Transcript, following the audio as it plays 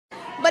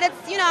But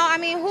it's, you know, I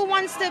mean, who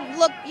wants to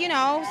look, you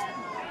know,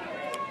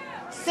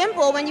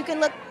 simple when you can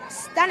look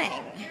stunning?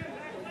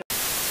 I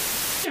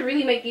should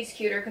really make these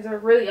cuter because they're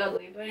really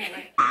ugly, but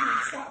anyway.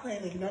 Stop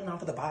playing with nothing off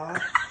of the bar.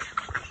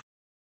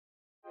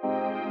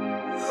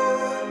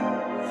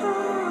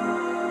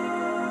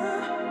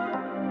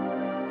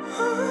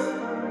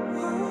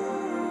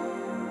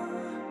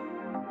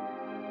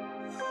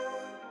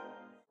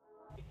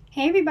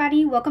 Hey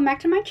everybody, welcome back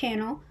to my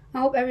channel. I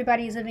hope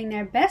everybody is living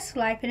their best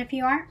life, and if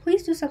you aren't,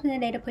 please do something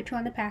today to put you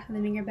on the path of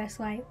living your best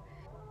life.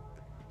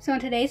 So in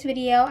today's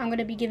video, I'm going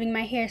to be giving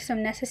my hair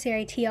some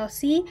necessary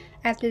TLC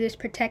after this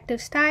protective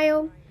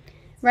style.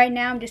 Right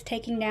now, I'm just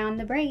taking down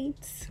the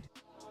braids.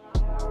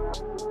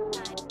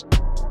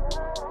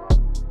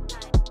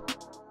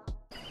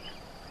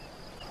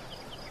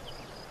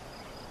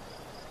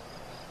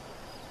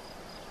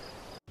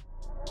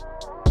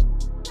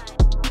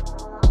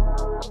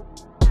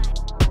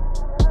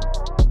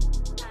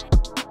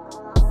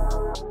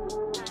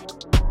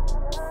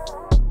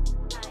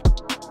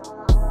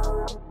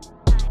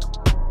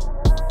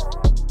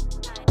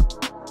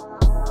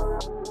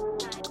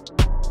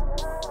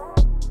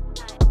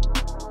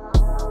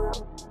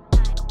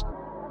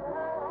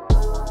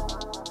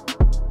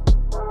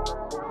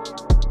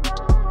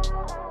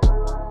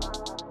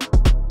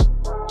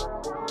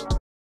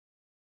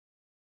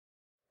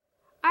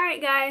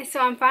 Alright guys,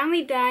 so I'm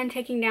finally done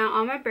taking down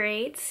all my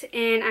braids,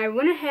 and I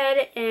went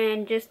ahead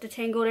and just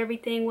detangled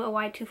everything with a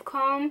wide tooth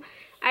comb.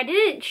 I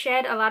didn't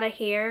shed a lot of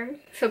hair,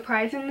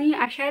 surprisingly.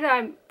 I shed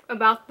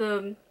about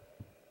the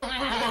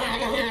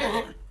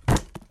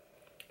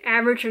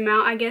average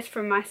amount, I guess,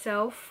 for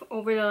myself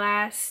over the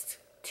last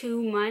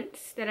 2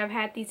 months that I've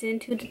had these in,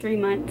 2 to 3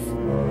 months.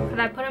 Because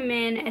I put them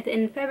in at the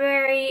end of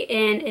February,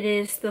 and it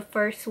is the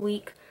first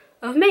week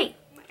of May.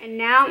 And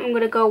now I'm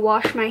going to go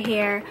wash my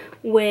hair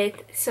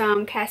with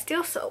some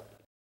Castile soap.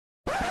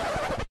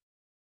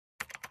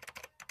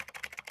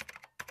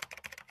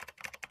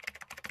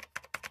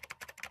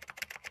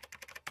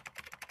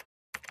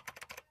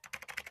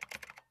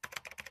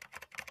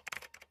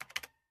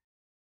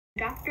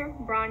 Dr.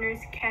 Bronner's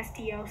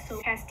Castile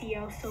soap,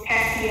 Castile soap,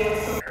 Castile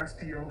soap,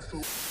 Castile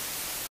soap.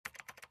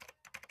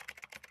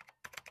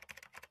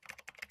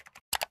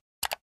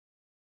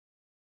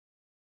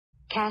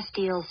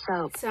 Castile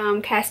soap.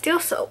 Some Castile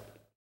soap.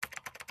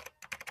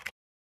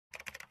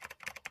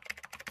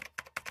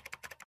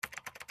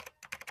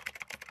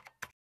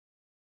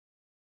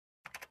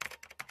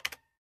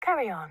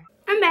 Carry on.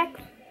 I'm back.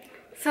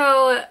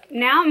 So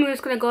now I'm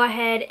just going to go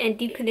ahead and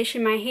deep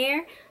condition my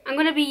hair. I'm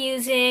going to be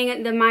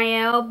using the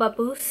Mielle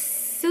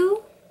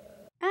Babassu.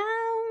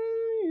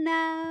 Oh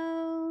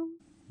no.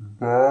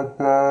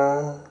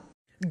 Baba.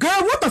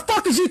 Girl, what the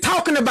fuck is you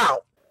talking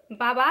about?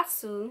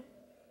 Babassu.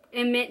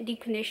 And mint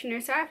deep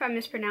conditioner. Sorry if I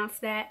mispronounced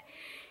that.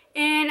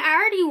 And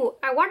I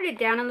watered it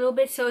down a little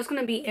bit, so it's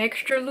going to be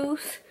extra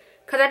loose,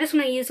 because I just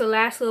want to use the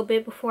last little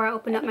bit before I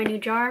open up my new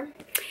jar.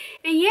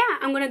 And yeah,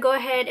 I'm going to go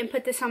ahead and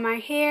put this on my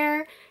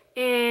hair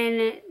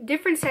in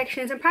different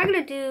sections. I'm probably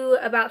going to do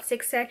about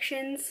 6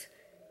 sections.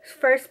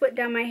 First split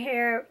down my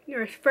hair,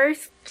 or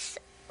first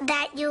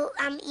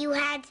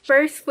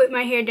split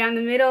my hair down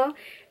the middle,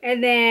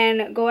 and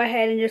then go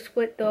ahead and just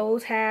split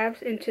those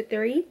halves into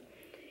 3.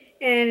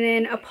 And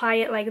then apply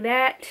it like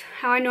that,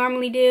 how I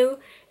normally do.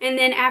 And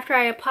then after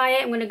I apply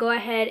it, I'm going to go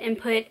ahead and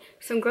put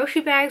some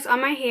grocery bags on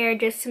my hair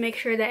just to make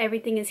sure that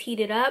everything is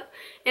heated up.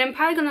 And I'm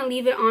probably going to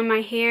leave it on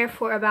my hair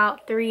for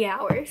about 3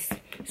 hours.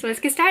 So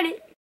let's get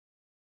started.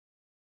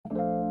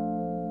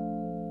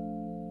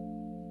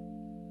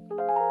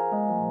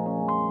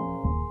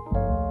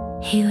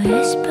 He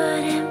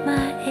whispered in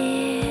my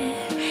ear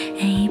and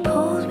he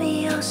pulled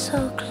me oh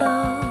so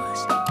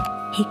close.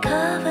 He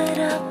covered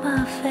up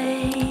my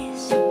face.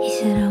 He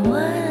said, I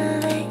wanna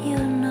let you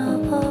know,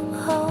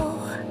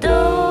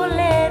 don't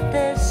let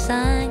the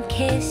sun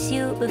kiss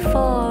you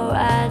before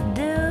I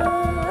do.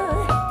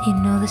 You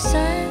know the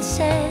sun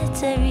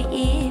sets every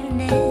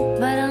evening,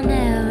 but I'll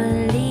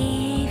never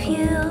leave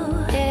you.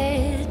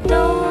 Yeah,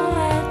 don't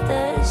let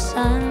the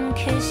sun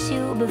kiss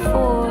you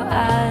before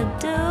I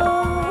do.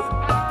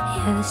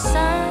 Yeah, the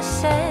sun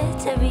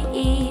sets every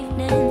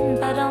evening,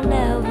 but I'll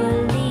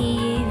never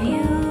leave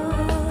you.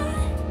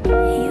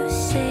 You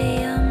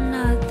say I'm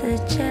not the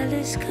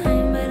jealous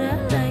kind, but I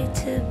like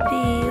to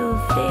be your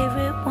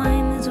favorite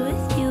wine that's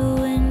with you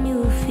when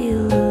you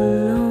feel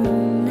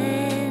alone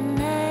at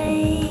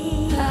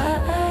night.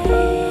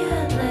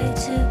 I'd like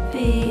to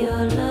be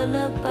your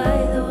lullaby,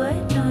 the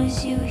white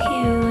noise you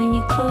hear when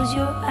you close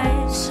your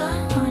eyes.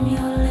 Sun on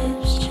your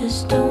lips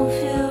just don't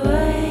feel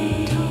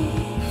right.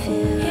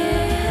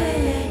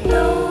 Yeah,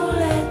 don't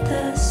let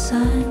the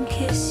sun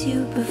kiss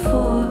you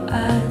before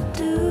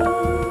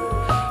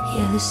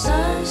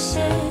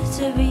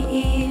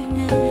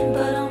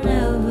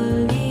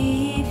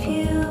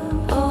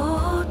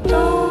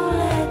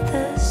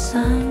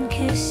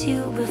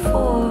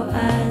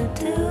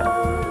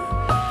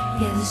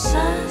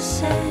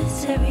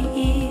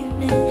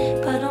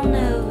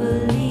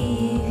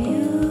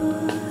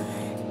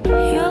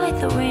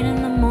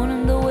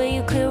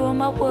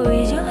without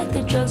worries. You're like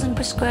the drugs I'm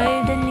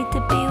prescribed. I need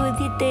to be with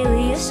you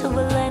daily. A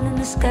silver line in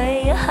the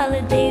sky, a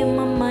holiday in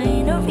my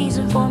mind, a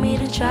reason for me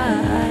to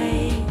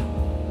try.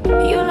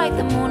 You're like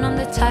the moon, I'm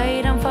the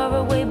tide. I'm far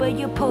away, but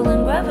you're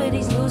pulling.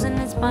 Gravity's losing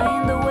its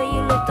mind. The way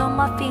you lift on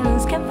my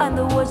feelings, can't find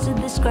the words to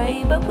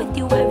describe. But with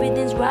you,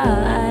 everything's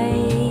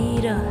right.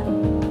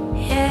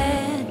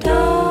 Yeah,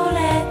 don't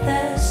let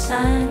the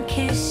sun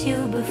kiss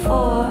you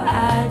before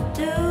I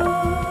do.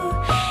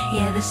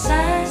 Yeah, the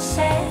sun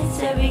sets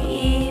every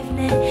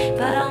evening,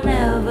 but I'll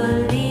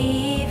never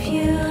leave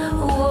you.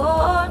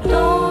 Oh,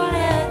 don't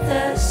let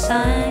the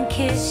sun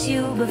kiss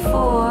you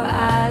before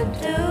I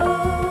do.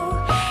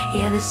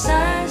 Yeah, the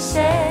sun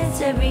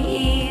sets every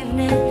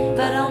evening,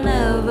 but I'll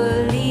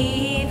never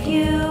leave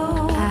you.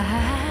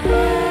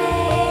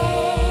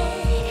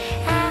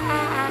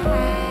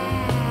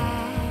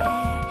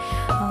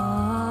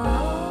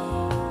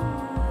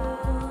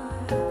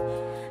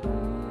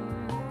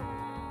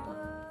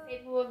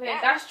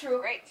 That's true.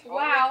 Great.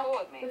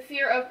 Wow. The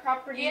fear of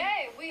property. Yeah,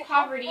 we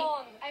poverty.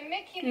 I'm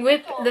making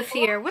With the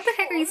fear. What the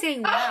heck are you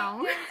saying? Wow.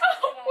 What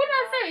did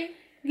I say?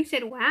 You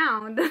said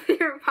wow. The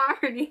fear of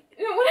poverty.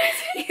 No, what did I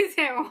say? You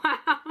said wow.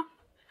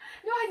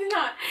 No, I did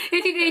not.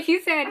 Yes, you did.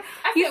 You said.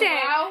 I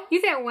said wow.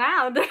 You said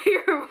wow. The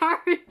fear of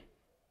poverty.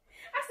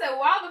 I said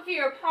wow. The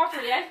fear of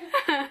poverty.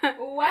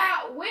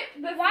 Wow. With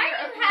the fear Why do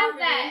of you have poverty.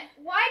 that?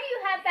 Why do you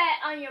have that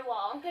on your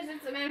wall? Because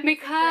it's a man.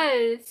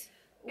 Because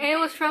it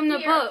was from the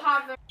fear of book.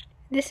 poverty.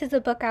 This is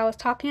the book I was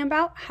talking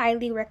about.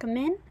 Highly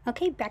recommend.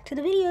 Okay, back to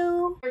the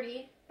video.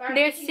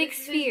 There's 6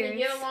 spheres.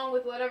 Get along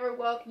with whatever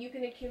wealth you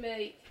can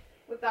accumulate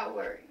without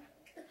worry.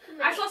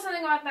 I saw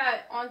something about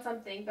that on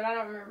something, but I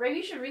don't remember. Maybe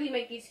you should really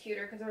make these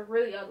cuter because they're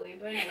really ugly.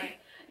 But anyway,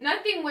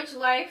 nothing which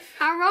life.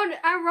 I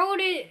wrote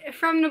it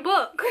from the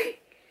book.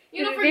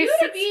 You know, for There's you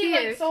to 6 be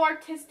spheres. like so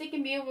artistic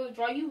and be able to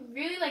draw, you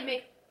really like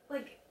make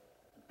like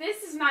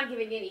this is not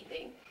giving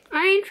anything.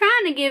 I ain't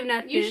trying to give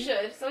nothing. You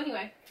should. So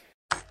anyway.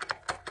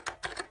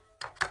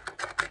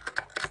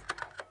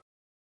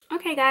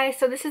 Okay guys,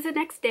 so this is the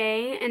next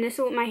day and this is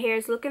what my hair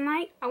is looking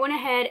like. I went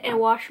ahead and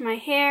washed my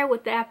hair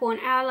with the Apple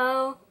and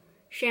Aloe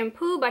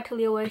shampoo by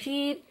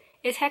AHhh.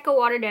 It's hecka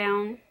watered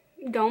down.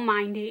 Don't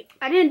mind it.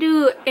 I didn't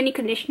do any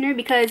conditioner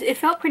because it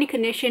felt pretty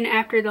conditioned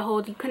after the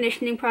whole deep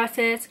conditioning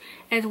process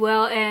as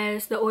well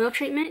as the oil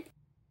treatment.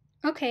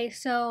 Okay,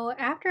 so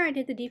after I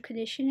did the deep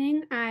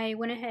conditioning, I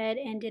went ahead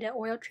and did an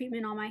oil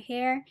treatment on my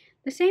hair.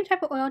 The same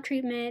type of oil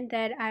treatment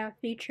that I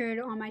featured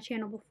on my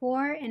channel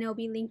before, and it'll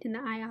be linked in the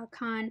eye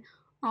icon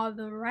on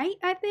the right,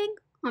 I think.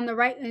 On the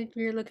right if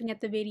you're looking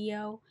at the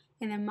video,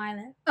 and then my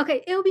left.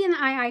 Okay, it'll be in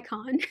the eye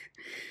icon.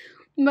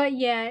 But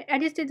yeah, I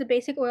just did the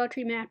basic oil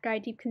treatment after I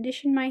deep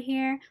conditioned my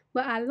hair,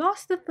 but I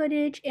lost the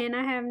footage and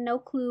I have no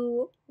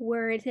clue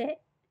where it's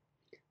at.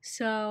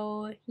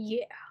 So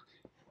yeah.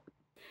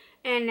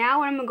 And now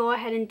what I'm going to go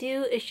ahead and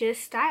do is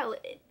just style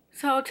it.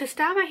 So to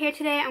style my hair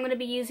today, I'm going to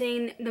be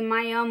using the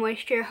Mielle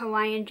Moisture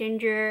Hawaiian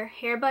Ginger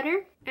Hair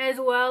Butter, as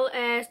well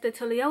as the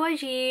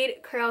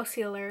TLC Curl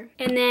Sealer.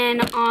 And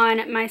then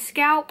on my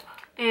scalp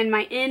and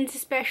my ends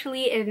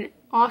especially, and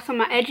also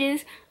my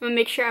edges, I'm going to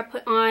make sure I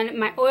put on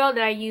my oil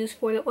that I use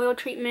for the oil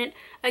treatment.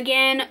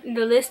 Again,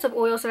 the list of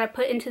oils that I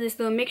put into this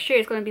little mixture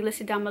is going to be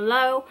listed down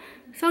below.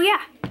 So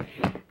yeah,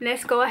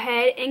 let's go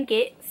ahead and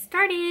get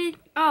started.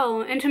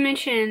 Oh, and to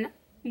mention,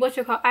 what's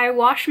it called? I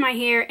washed my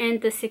hair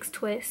in the 6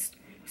 twist.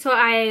 So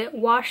I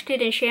washed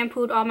it and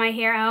shampooed all my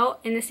hair out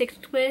in the 6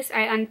 twist.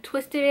 I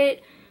untwisted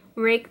it,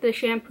 raked the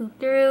shampoo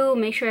through,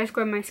 make sure I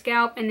scrubbed my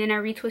scalp, and then I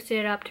retwisted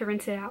it up to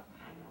rinse it out.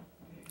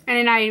 And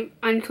then I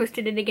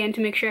untwisted it again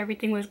to make sure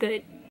everything was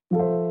good. I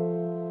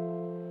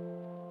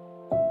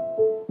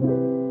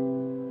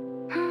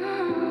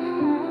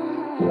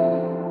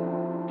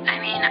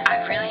mean, I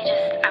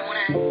want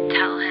to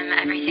tell him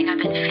everything I've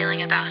been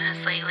feeling about us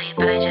lately,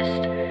 but I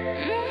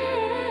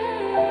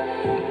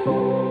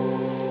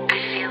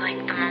feel like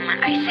the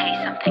moment I say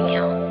something,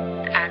 he'll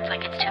act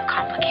like it's too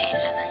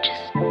complicated and then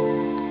just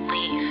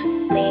leave.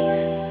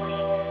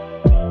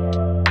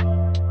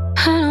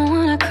 I don't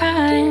want to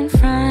cry in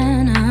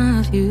front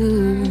of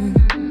you,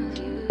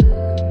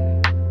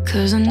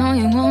 'cause I know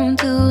you won't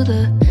do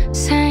the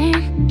same.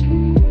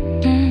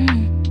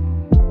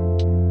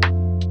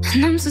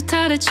 And I'm so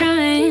tired of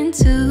trying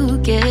to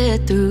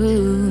get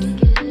through.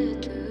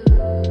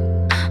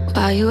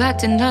 Why you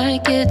acting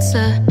like it's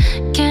a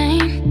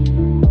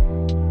game?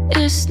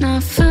 It's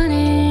not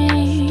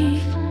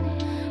funny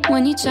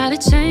when you try to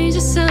change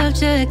the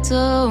subject.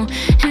 Oh,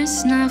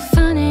 it's not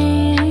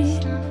funny.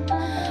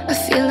 I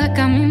feel like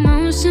I'm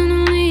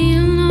emotionally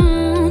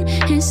alone.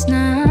 It's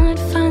not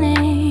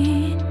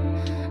funny,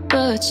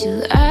 but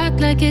you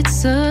act like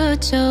it's a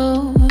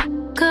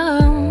joke.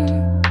 Oh.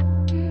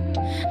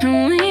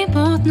 And we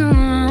both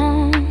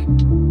know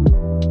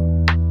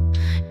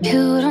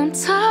you don't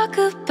talk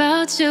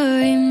about your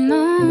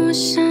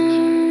emotions.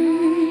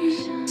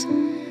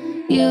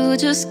 You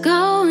just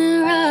go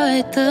and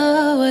ride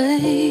the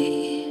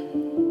wave.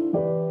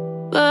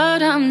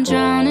 But I'm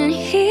drowning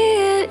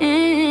here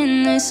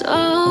in this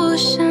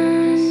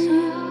ocean.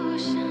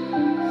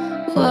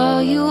 Whoa.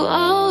 while you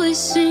always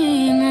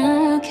seem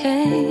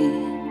okay.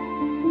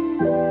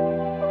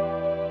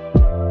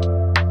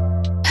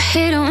 I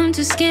hate how I'm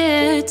too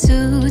scared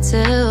to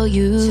tell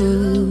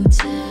you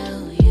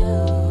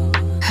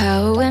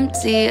how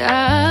empty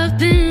I've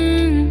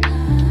been.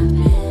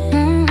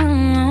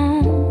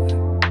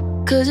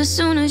 Cause as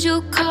soon as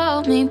you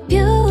called me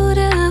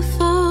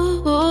beautiful,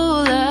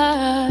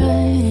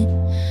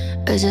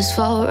 I just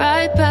fall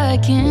right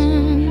back in.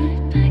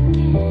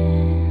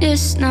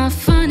 It's not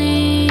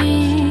funny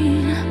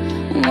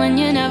when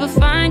you never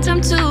find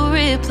time to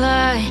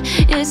reply.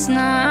 It's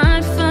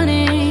not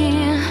funny.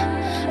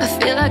 I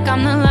feel like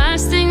I'm the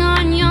last thing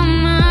on your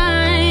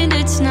mind.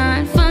 It's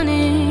not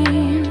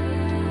funny,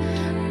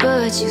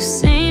 but you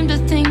seem to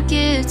think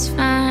it's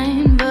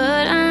fine.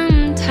 But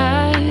I'm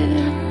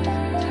tired,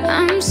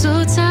 I'm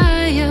so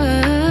tired.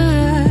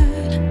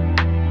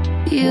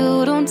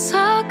 You don't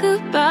talk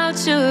about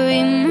your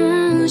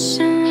emotions,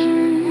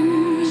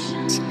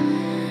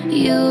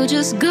 you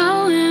just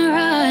going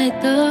right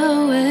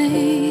the way.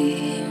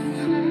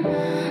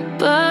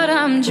 But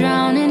I'm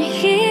drowning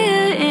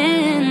here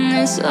in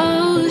this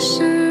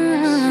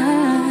ocean,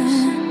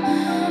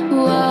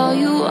 while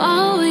you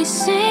always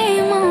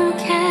seem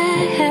okay.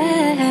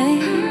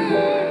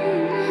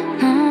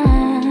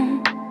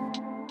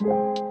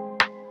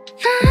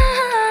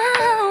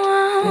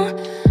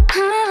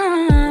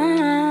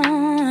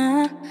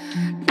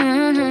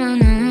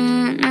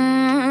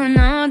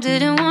 No,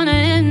 didn't wanna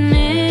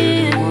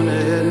admit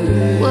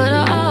what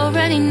I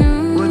already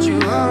knew.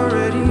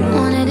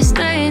 Wanted to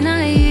stay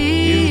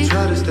naive,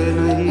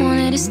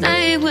 wanted to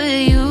stay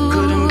with you.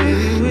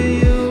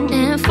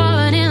 And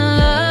falling in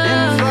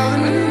love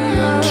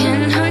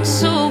can hurt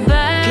so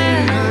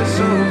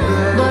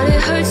bad, but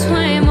it hurts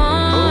way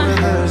more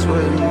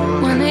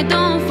when they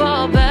don't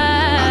fall back.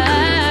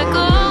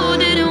 Oh,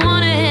 didn't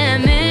wanna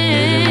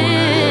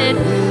admit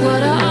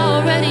what I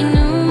already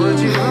knew.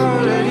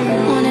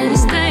 Wanted to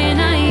stay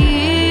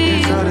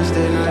naive,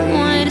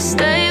 wanted to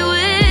stay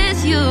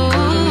with you.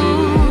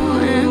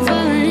 And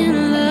falling in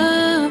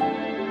love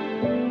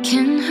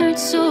can hurt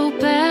so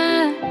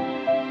bad,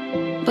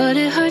 but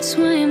it hurts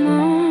way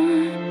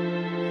more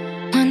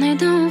when they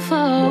don't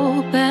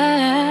fall back.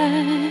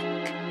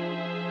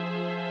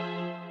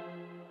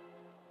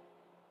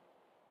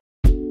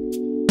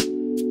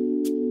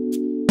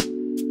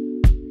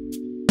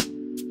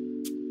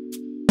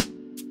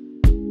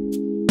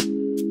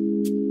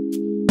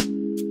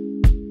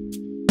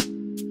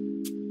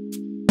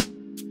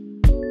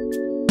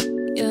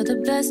 You're the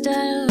best out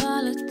of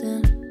all of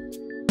them.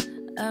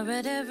 I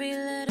read every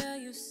letter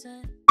you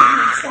sent.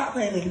 Stop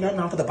playing nothing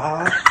off of the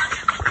bar.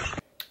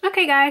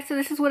 Okay guys, so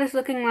this is what it's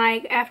looking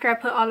like after I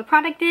put all the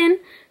product in.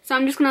 So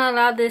I'm just going to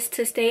allow this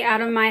to stay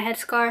out of my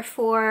headscarf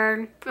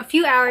for a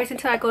few hours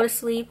until I go to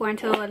sleep, or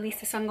until at least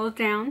the sun goes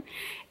down.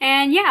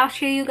 And yeah, I'll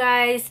show you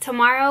guys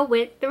tomorrow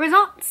with the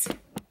results.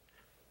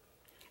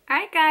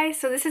 Alright guys,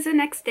 so this is the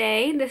next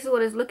day. This is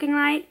what it's looking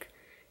like.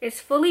 It's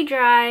fully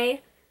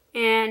dry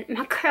and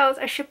my curls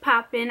are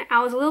popping.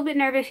 I was a little bit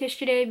nervous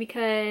yesterday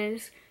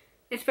because,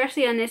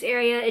 especially on this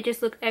area, it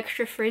just looked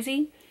extra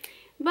frizzy.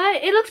 But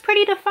it looks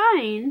pretty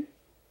defined.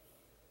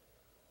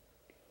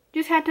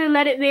 Just had to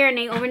let it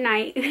marinate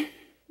overnight.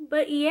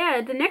 But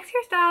yeah, the next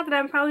hairstyle that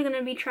I'm probably going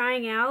to be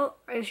trying out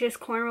is just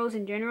cornrows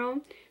in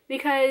general.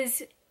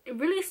 Because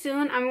really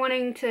soon I'm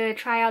wanting to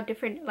try out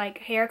different like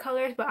hair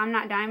colors, but I'm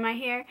not dyeing my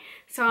hair.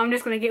 So I'm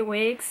just going to get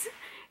wigs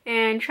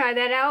and try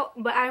that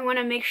out. But I want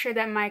to make sure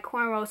that my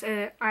cornrows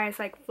are as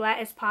like flat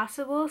as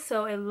possible,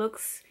 so it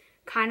looks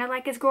kind of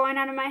like it's growing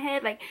out of my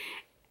head. Like,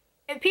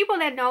 if people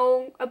that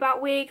know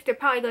about wigs, they're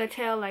probably going to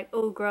tell like,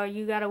 oh girl,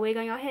 you got a wig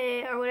on your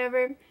head or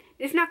whatever.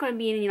 It's not going to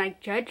be any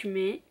like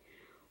judgment,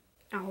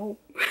 I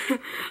hope.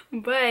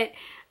 But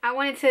I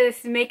wanted to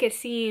make it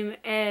seem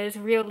as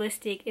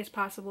realistic as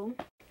possible.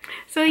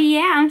 So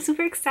yeah, I'm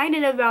super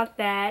excited about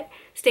that.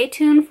 Stay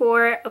tuned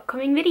for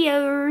upcoming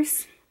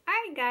videos.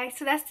 Alright guys,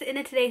 so that's the end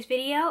of today's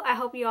video. I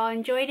hope you all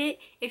enjoyed it.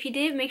 If you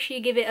did, make sure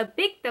you give it a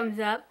big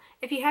thumbs up.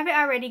 If you haven't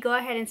already, go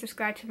ahead and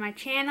subscribe to my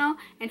channel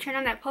and turn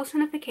on that post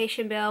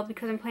notification bell,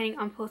 because I'm planning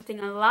on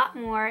posting a lot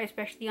more,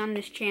 especially on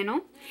this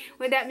channel.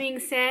 With that being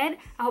said,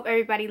 I hope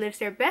everybody lives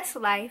their best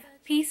life.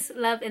 Peace,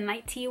 love, and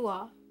light to you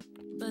all.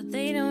 But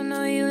they don't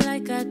know you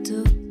like I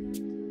do.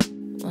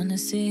 Wanna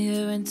sit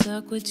here and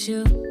talk with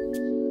you,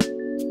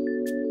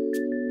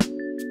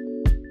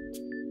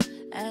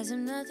 as if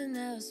nothing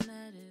else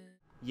matters.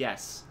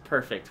 Yes,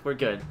 perfect. We're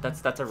good.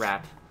 That's a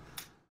wrap.